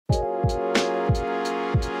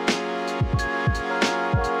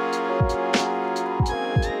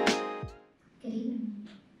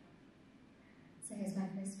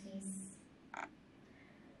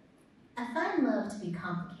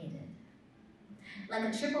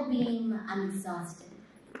Like a triple beam, I'm exhausted.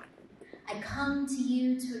 I come to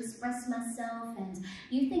you to express myself, and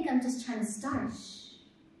you think I'm just trying to start.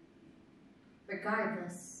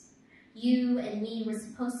 Regardless, you and me were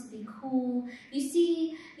supposed to be cool. You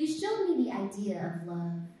see, you showed me the idea of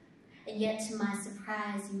love, and yet to my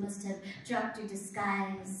surprise, you must have dropped your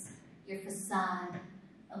disguise, your facade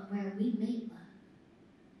of where we made love.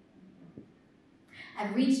 I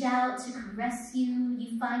reach out to caress you.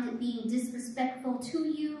 You find it being disrespectful to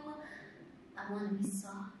you. I want to be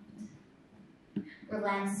soft.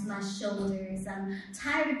 Relax my shoulders. I'm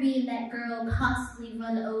tired of being that girl constantly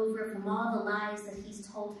run over from all the lies that he's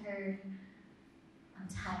told her. I'm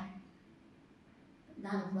tired, but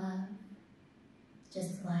not of love,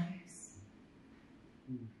 just liars.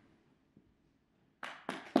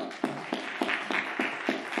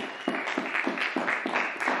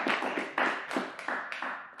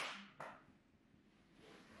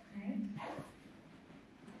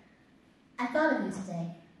 I thought of you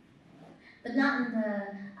today, but not in the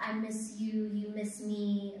I miss you, you miss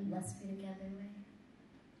me, let's be together way.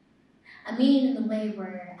 I mean in the way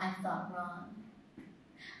where I thought wrong.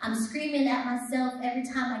 I'm screaming at myself every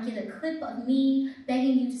time I get a clip of me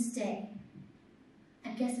begging you to stay. I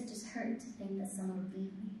guess it just hurt to think that someone would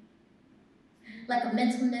leave me. Like a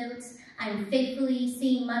mental note, I am faithfully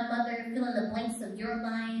seeing my mother fill in the blanks of your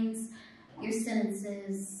lines, your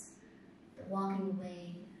sentences, the walking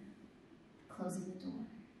away, closing the door.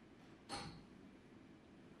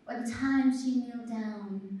 Or the time she kneeled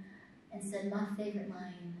down and said my favorite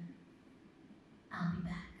line, I'll be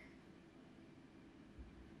back.